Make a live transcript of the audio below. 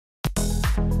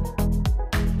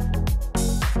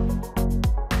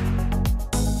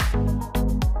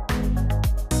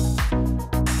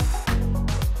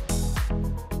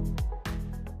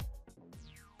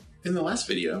In the last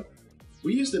video,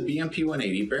 we used the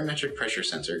BMP-180 barometric pressure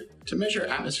sensor to measure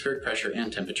atmospheric pressure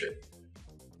and temperature.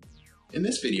 In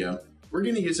this video, we're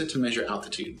going to use it to measure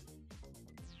altitude.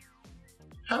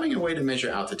 Having a way to measure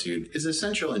altitude is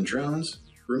essential in drones,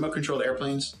 remote-controlled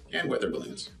airplanes, and weather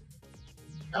balloons.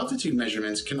 Altitude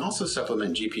measurements can also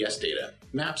supplement GPS data,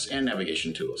 maps, and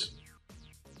navigation tools.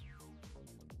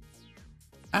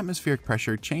 Atmospheric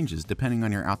pressure changes depending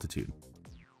on your altitude.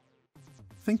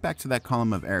 Think back to that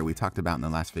column of air we talked about in the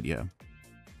last video.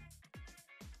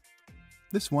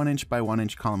 This 1 inch by 1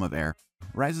 inch column of air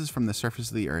rises from the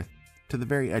surface of the Earth to the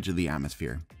very edge of the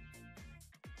atmosphere.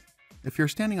 If you're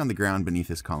standing on the ground beneath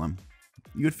this column,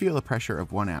 you would feel a pressure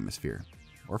of 1 atmosphere,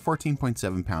 or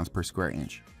 14.7 pounds per square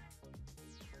inch.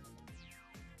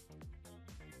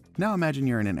 Now imagine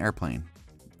you're in an airplane,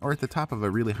 or at the top of a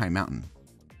really high mountain.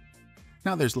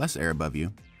 Now there's less air above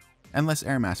you, and less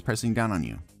air mass pressing down on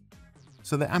you,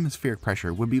 so the atmospheric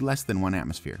pressure would be less than 1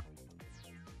 atmosphere.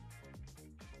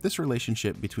 This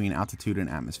relationship between altitude and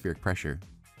atmospheric pressure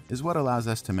is what allows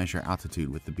us to measure altitude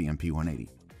with the BMP-180.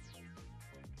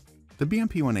 The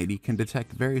BMP-180 can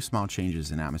detect very small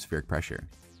changes in atmospheric pressure.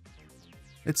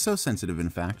 It's so sensitive,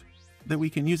 in fact, that we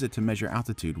can use it to measure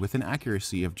altitude with an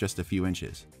accuracy of just a few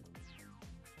inches.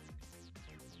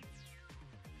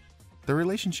 The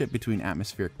relationship between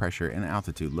atmospheric pressure and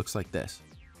altitude looks like this.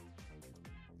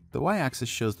 The y-axis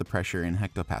shows the pressure in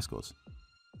hectopascals,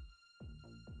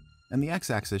 and the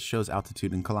x-axis shows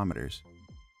altitude in kilometers.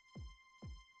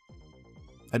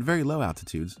 At very low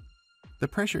altitudes, the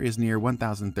pressure is near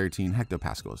 1013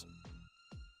 hectopascals.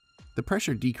 The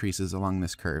pressure decreases along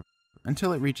this curve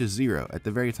until it reaches 0 at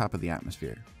the very top of the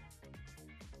atmosphere.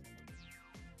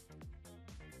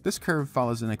 This curve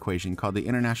follows an equation called the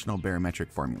International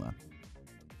Barometric Formula.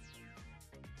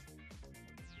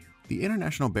 The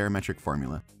International Barometric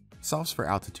Formula solves for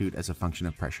altitude as a function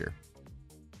of pressure.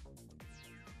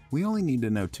 We only need to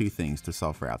know 2 things to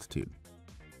solve for altitude.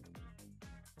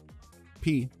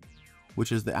 P,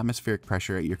 which is the atmospheric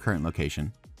pressure at your current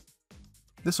location.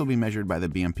 This will be measured by the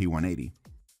BMP-180.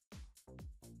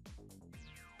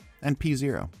 And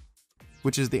P0,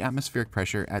 which is the atmospheric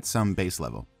pressure at some base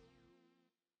level.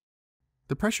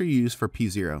 The pressure you use for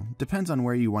P0 depends on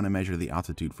where you want to measure the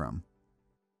altitude from.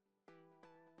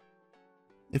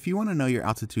 If you want to know your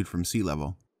altitude from sea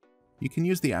level, you can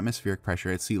use the atmospheric pressure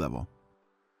at sea level.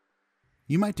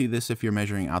 You might do this if you're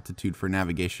measuring altitude for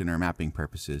navigation or mapping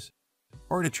purposes,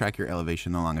 or to track your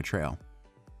elevation along a trail.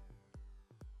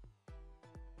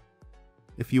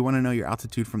 If you want to know your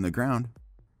altitude from the ground,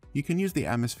 you can use the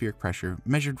atmospheric pressure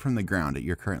measured from the ground at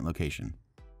your current location.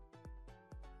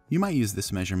 You might use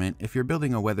this measurement if you're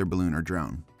building a weather balloon or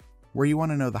drone, where you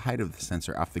want to know the height of the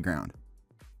sensor off the ground.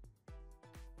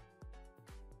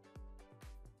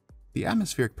 The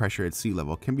atmospheric pressure at sea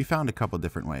level can be found a couple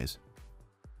different ways.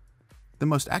 The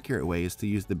most accurate way is to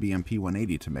use the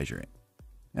BMP-180 to measure it,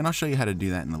 and I'll show you how to do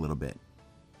that in a little bit.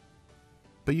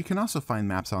 But you can also find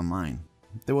maps online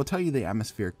that will tell you the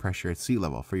atmospheric pressure at sea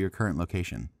level for your current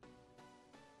location.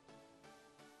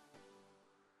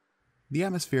 The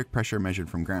atmospheric pressure measured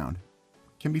from ground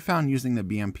can be found using the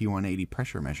BMP-180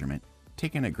 pressure measurement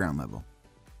taken at ground level.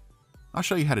 I'll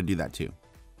show you how to do that too.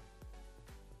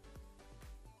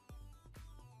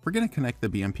 We're going to connect the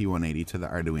BMP-180 to the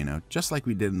Arduino just like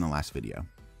we did in the last video.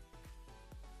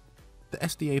 The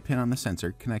SDA pin on the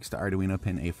sensor connects to Arduino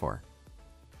pin A4,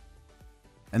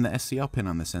 and the SCL pin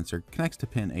on the sensor connects to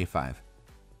pin A5.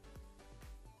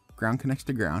 Ground connects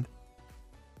to ground,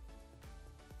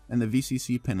 and the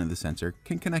VCC pin of the sensor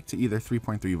can connect to either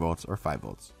 3.3 volts or 5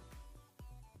 volts.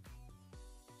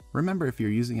 Remember, if you're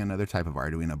using another type of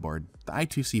Arduino board, the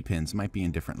I2C pins might be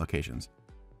in different locations.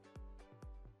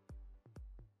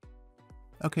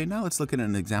 Okay, now let's look at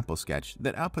an example sketch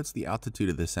that outputs the altitude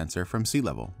of the sensor from sea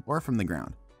level or from the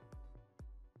ground.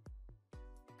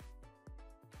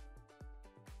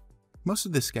 Most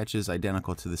of this sketch is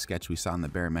identical to the sketch we saw in the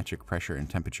barometric pressure and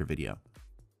temperature video.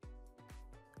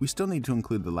 We still need to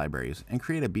include the libraries and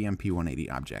create a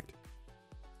BMP-180 object.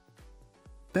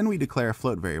 Then we declare a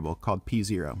float variable called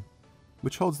P0,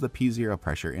 which holds the P0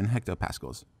 pressure in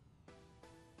hectopascals.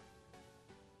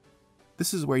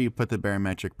 This is where you put the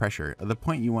barometric pressure at the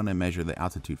point you want to measure the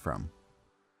altitude from.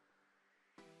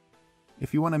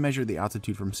 If you want to measure the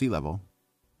altitude from sea level,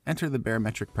 enter the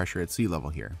barometric pressure at sea level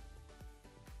here.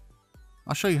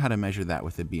 I'll show you how to measure that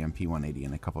with the BMP-180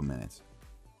 in a couple minutes.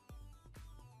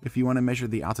 If you want to measure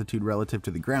the altitude relative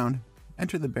to the ground,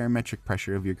 enter the barometric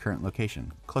pressure of your current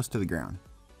location, close to the ground.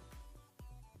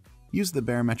 Use the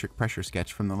barometric pressure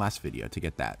sketch from the last video to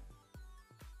get that.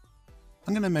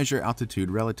 I'm going to measure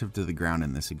altitude relative to the ground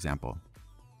in this example,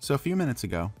 So a few minutes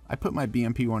ago, I put my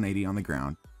BMP 180 on the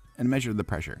ground and measured the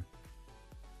pressure.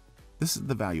 This is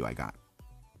the value I got.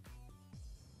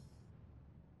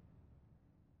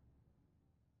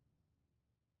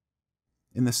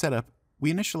 In the setup,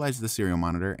 we initialized the serial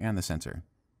monitor and the sensor.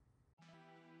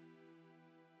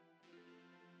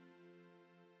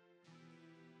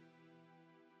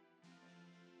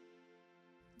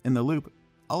 In the loop,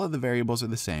 all of the variables are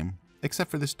the same,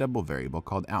 except for this double variable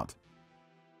called out.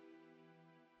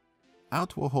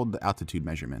 Out will hold the altitude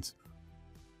measurements.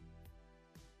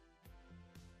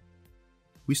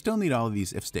 We still need all of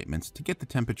these if statements to get the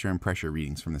temperature and pressure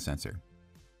readings from the sensor.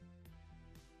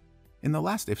 In the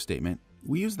last if statement,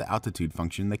 we use the altitude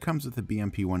function that comes with the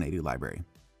BMP 180 library.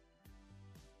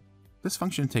 This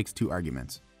function takes two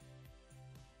arguments.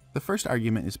 The first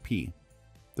argument is P,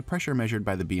 the pressure measured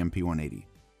by the BMP 180.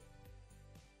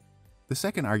 The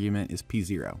second argument is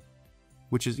P0,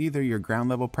 which is either your ground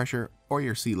level pressure or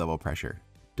your sea level pressure,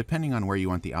 depending on where you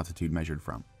want the altitude measured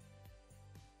from.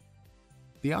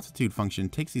 The altitude function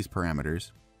takes these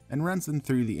parameters and runs them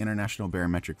through the international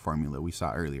barometric formula we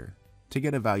saw earlier to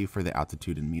get a value for the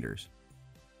altitude in meters.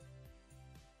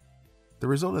 The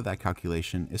result of that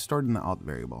calculation is stored in the alt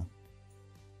variable.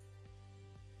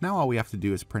 Now all we have to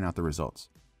do is print out the results.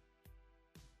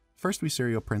 First we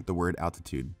serial print the word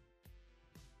altitude.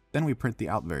 Then we print the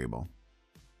alt variable.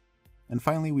 And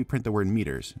finally we print the word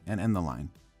meters and end the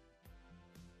line.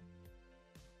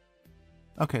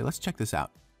 Okay, let's check this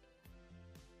out.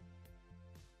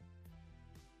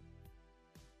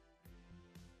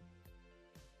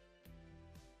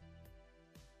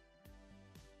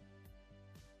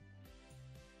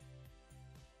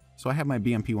 So I have my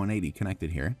BMP 180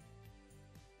 connected here.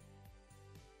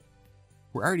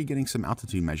 We're already getting some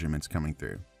altitude measurements coming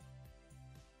through.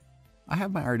 I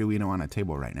have my Arduino on a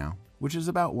table right now, which is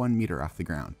about 1 meter off the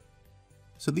ground.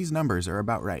 So these numbers are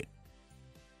about right.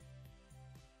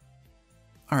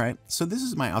 Alright, so this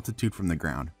is my altitude from the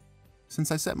ground,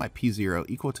 since I set my P0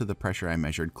 equal to the pressure I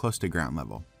measured close to ground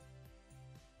level.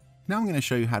 Now I'm going to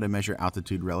show you how to measure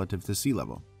altitude relative to sea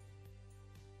level.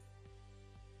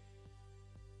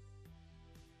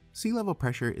 Sea level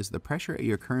pressure is the pressure at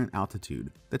your current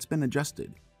altitude that's been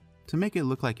adjusted to make it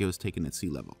look like it was taken at sea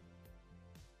level.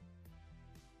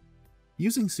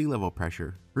 Using sea level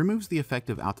pressure removes the effect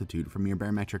of altitude from your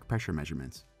barometric pressure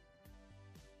measurements.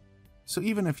 So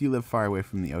even if you live far away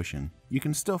from the ocean, you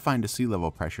can still find a sea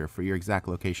level pressure for your exact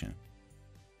location.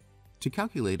 To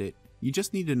calculate it, you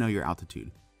just need to know your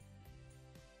altitude.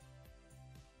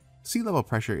 Sea level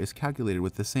pressure is calculated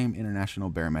with the same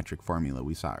international barometric formula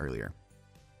we saw earlier.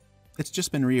 It's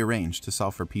just been rearranged to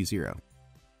solve for P0.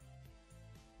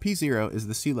 P0 is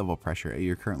the sea level pressure at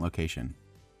your current location.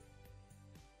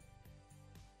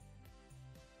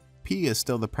 P is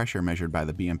still the pressure measured by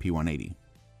the BMP 180.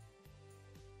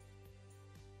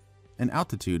 And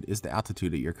altitude is the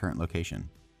altitude at your current location.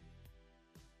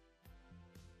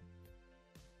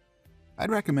 I'd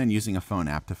recommend using a phone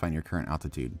app to find your current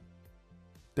altitude.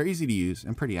 They're easy to use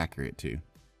and pretty accurate too.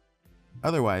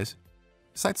 Otherwise,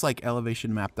 sites like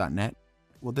elevationmap.net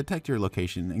will detect your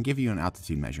location and give you an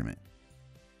altitude measurement.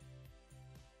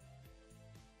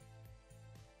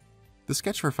 The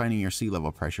sketch for finding your sea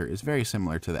level pressure is very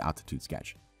similar to the altitude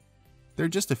sketch. There are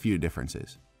just a few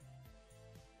differences.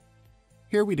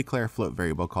 Here we declare a float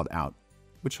variable called out,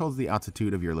 which holds the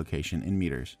altitude of your location in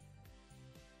meters.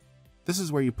 This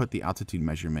is where you put the altitude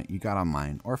measurement you got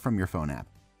online or from your phone app.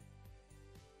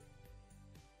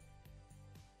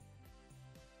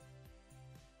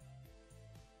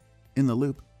 In the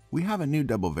loop, we have a new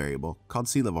double variable called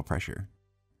sea level pressure,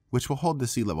 which will hold the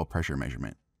sea level pressure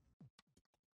measurement.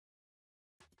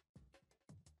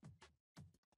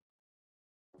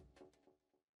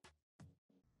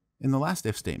 In the last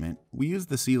if statement, we use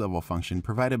the sea level function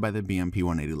provided by the BMP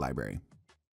 180 library.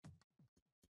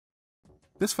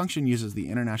 This function uses the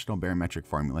international barometric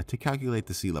formula to calculate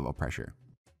the sea level pressure.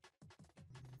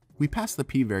 We pass the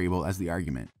P variable as the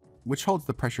argument, which holds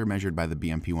the pressure measured by the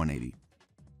BMP 180.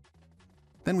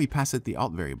 Then we pass it the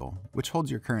alt variable, which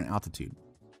holds your current altitude.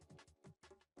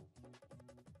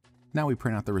 Now we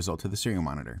print out the result to the serial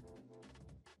monitor.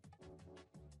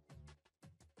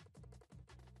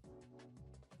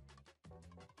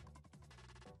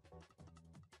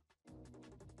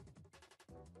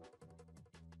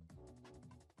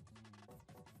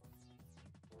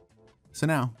 So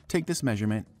now, take this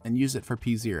measurement and use it for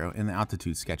P0 in the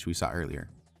altitude sketch we saw earlier.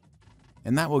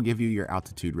 And that will give you your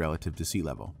altitude relative to sea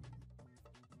level.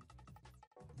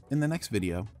 In the next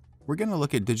video, we're going to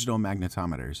look at digital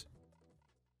magnetometers.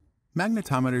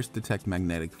 Magnetometers detect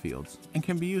magnetic fields and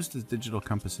can be used as digital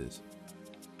compasses.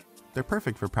 They're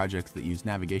perfect for projects that use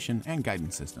navigation and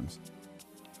guidance systems.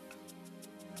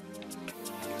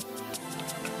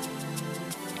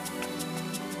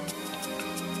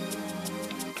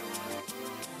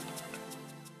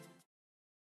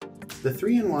 The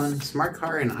 3-in-1 Smart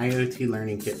Car and IoT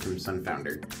Learning Kit from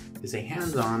SunFounder is a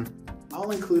hands-on,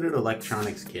 all-included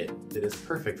electronics kit that is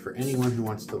perfect for anyone who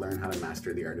wants to learn how to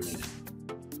master the Arduino.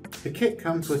 The kit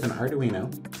comes with an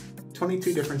Arduino,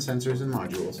 22 different sensors and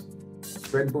modules,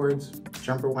 breadboards,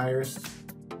 jumper wires,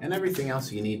 and everything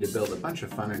else you need to build a bunch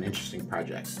of fun and interesting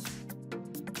projects.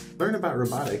 Learn about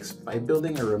robotics by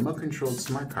building a remote-controlled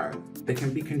smart car that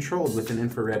can be controlled with an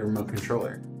infrared remote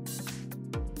controller,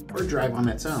 or drive on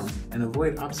its own and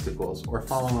avoid obstacles or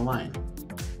follow a line.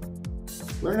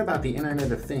 Learn about the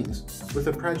Internet of Things with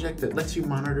a project that lets you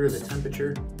monitor the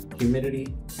temperature,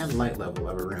 humidity, and light level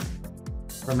of a room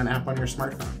from an app on your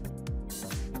smartphone.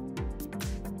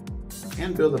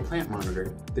 And build a plant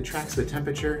monitor that tracks the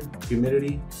temperature,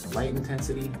 humidity, light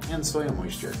intensity, and soil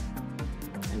moisture,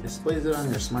 and displays it on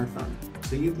your smartphone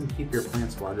so you can keep your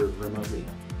plants watered remotely.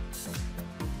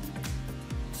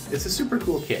 It's a super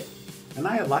cool kit, and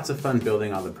I had lots of fun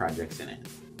building all the projects in it.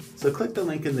 So click the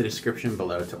link in the description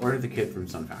below to order the kit from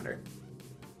SunFounder.